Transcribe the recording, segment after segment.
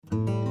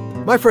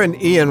My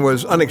friend Ian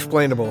was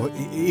unexplainable.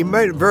 He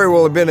might very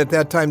well have been at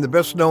that time the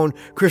best-known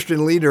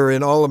Christian leader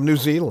in all of New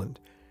Zealand.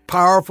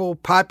 Powerful,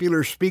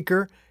 popular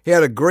speaker. He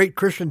had a great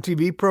Christian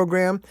TV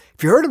program.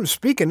 If you heard him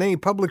speak in any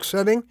public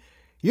setting,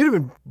 you'd have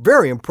been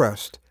very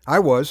impressed. I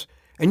was.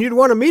 And you'd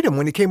want to meet him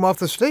when he came off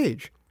the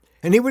stage.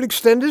 And he would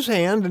extend his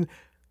hand and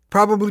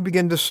probably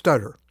begin to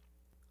stutter.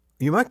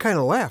 You might kind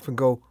of laugh and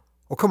go,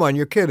 "Oh, come on,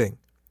 you're kidding."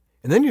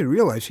 And then you'd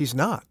realize he's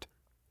not.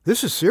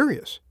 This is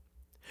serious.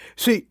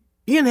 See,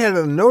 Ian had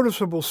a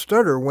noticeable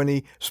stutter when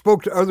he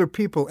spoke to other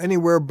people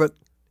anywhere but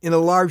in a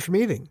large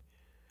meeting.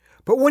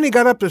 But when he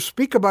got up to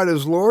speak about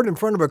his Lord in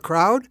front of a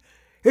crowd,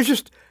 it's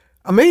just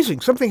amazing.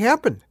 Something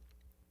happened.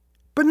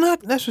 But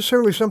not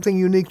necessarily something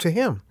unique to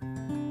him.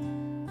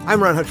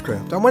 I'm Ron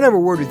Hutchcraft. I want to have a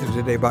word with you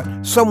today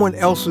about someone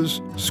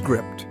else's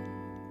script.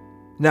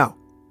 Now,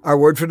 our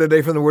word for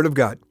today from the Word of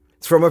God.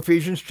 It's from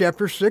Ephesians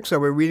chapter 6. I'll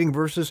be reading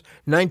verses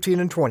 19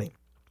 and 20.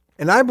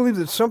 And I believe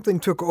that something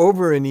took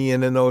over in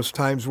Ian in those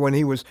times when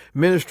he was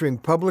ministering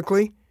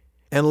publicly,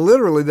 and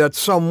literally that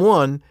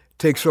someone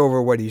takes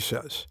over what he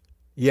says.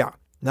 Yeah,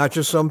 not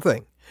just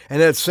something. And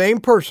that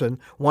same person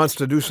wants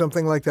to do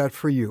something like that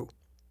for you.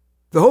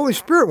 The Holy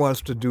Spirit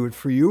wants to do it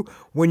for you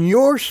when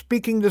you're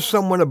speaking to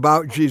someone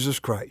about Jesus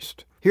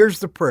Christ. Here's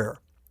the prayer.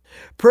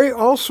 Pray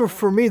also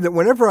for me that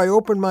whenever I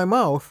open my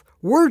mouth,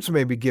 words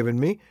may be given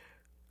me,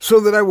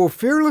 so that I will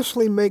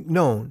fearlessly make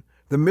known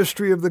the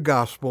mystery of the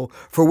gospel,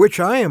 for which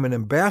I am an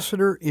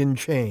ambassador in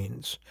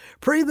chains.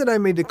 Pray that I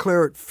may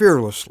declare it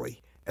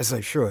fearlessly, as I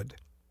should.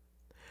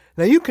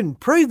 Now you can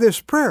pray this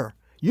prayer.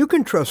 You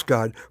can trust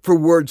God for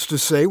words to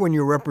say when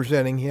you're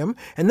representing Him,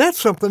 and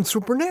that's something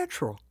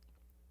supernatural.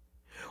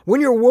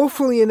 When you're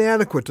woefully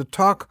inadequate to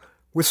talk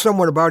with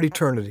someone about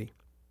eternity,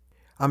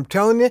 I'm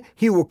telling you,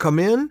 He will come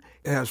in,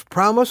 and as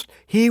promised,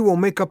 He will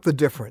make up the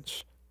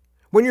difference.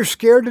 When you're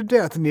scared to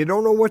death and you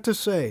don't know what to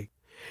say,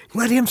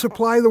 let Him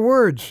supply the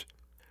words.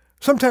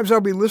 Sometimes I'll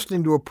be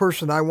listening to a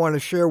person I want to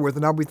share with,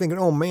 and I'll be thinking,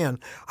 "Oh man,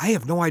 I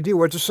have no idea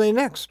what to say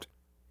next."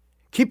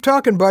 Keep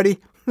talking, buddy,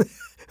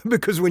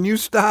 because when you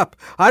stop,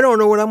 I don't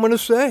know what I'm going to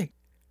say.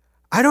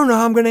 I don't know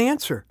how I'm going to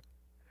answer.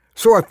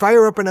 So I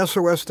fire up an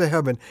SOS to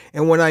heaven,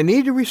 and when I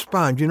need to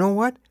respond, you know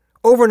what?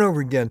 Over and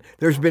over again,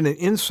 there's been an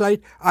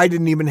insight I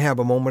didn't even have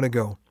a moment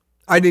ago.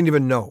 I didn't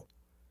even know.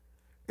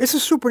 It's a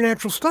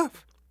supernatural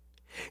stuff.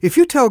 If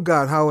you tell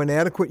God how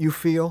inadequate you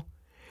feel,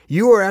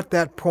 you are at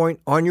that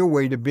point on your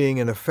way to being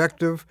an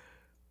effective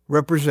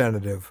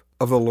representative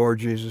of the Lord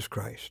Jesus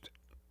Christ,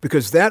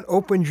 because that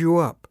opens you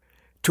up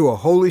to a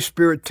Holy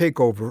Spirit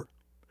takeover.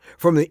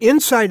 From the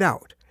inside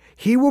out,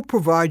 He will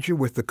provide you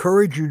with the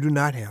courage you do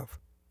not have,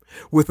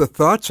 with the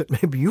thoughts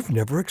that maybe you've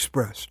never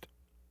expressed,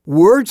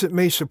 words that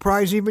may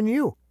surprise even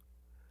you,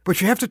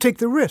 but you have to take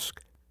the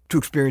risk to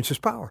experience His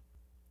power.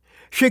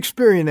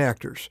 Shakespearean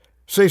actors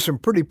say some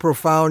pretty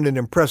profound and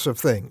impressive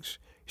things.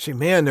 You say,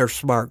 man, they're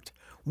smart.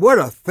 What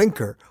a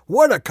thinker.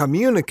 What a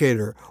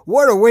communicator.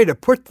 What a way to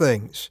put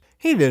things.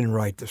 He didn't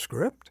write the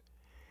script.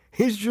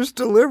 He's just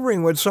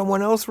delivering what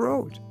someone else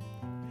wrote.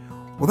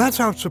 Well, that's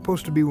how it's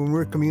supposed to be when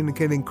we're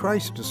communicating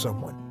Christ to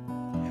someone.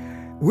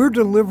 We're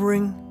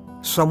delivering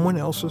someone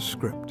else's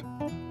script,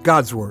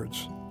 God's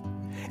words.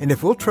 And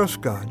if we'll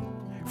trust God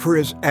for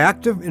His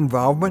active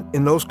involvement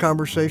in those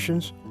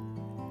conversations,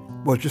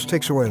 well, it just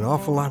takes away an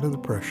awful lot of the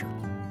pressure.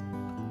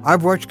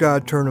 I've watched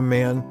God turn a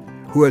man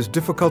who has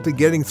difficulty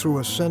getting through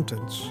a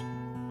sentence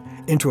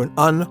into an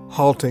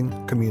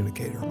unhalting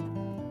communicator,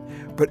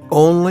 but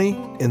only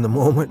in the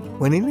moment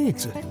when He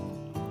needs it.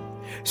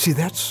 See,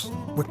 that's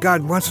what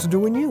God wants to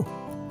do in you.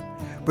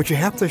 But you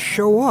have to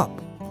show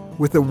up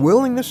with a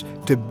willingness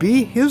to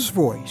be His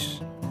voice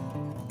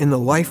in the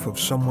life of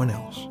someone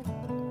else.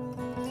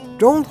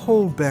 Don't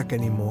hold back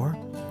anymore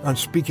on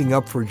speaking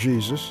up for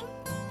Jesus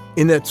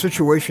in that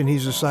situation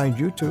He's assigned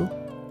you to.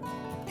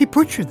 He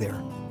put you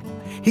there.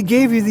 He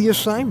gave you the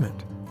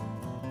assignment.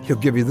 He'll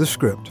give you the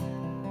script.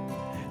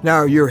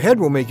 Now, your head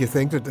will make you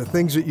think that the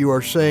things that you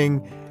are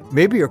saying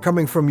maybe are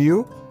coming from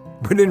you,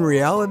 but in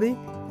reality,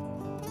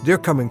 they're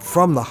coming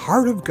from the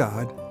heart of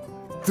God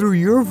through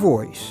your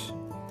voice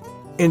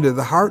into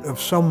the heart of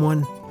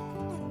someone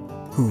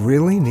who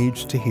really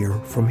needs to hear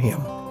from Him.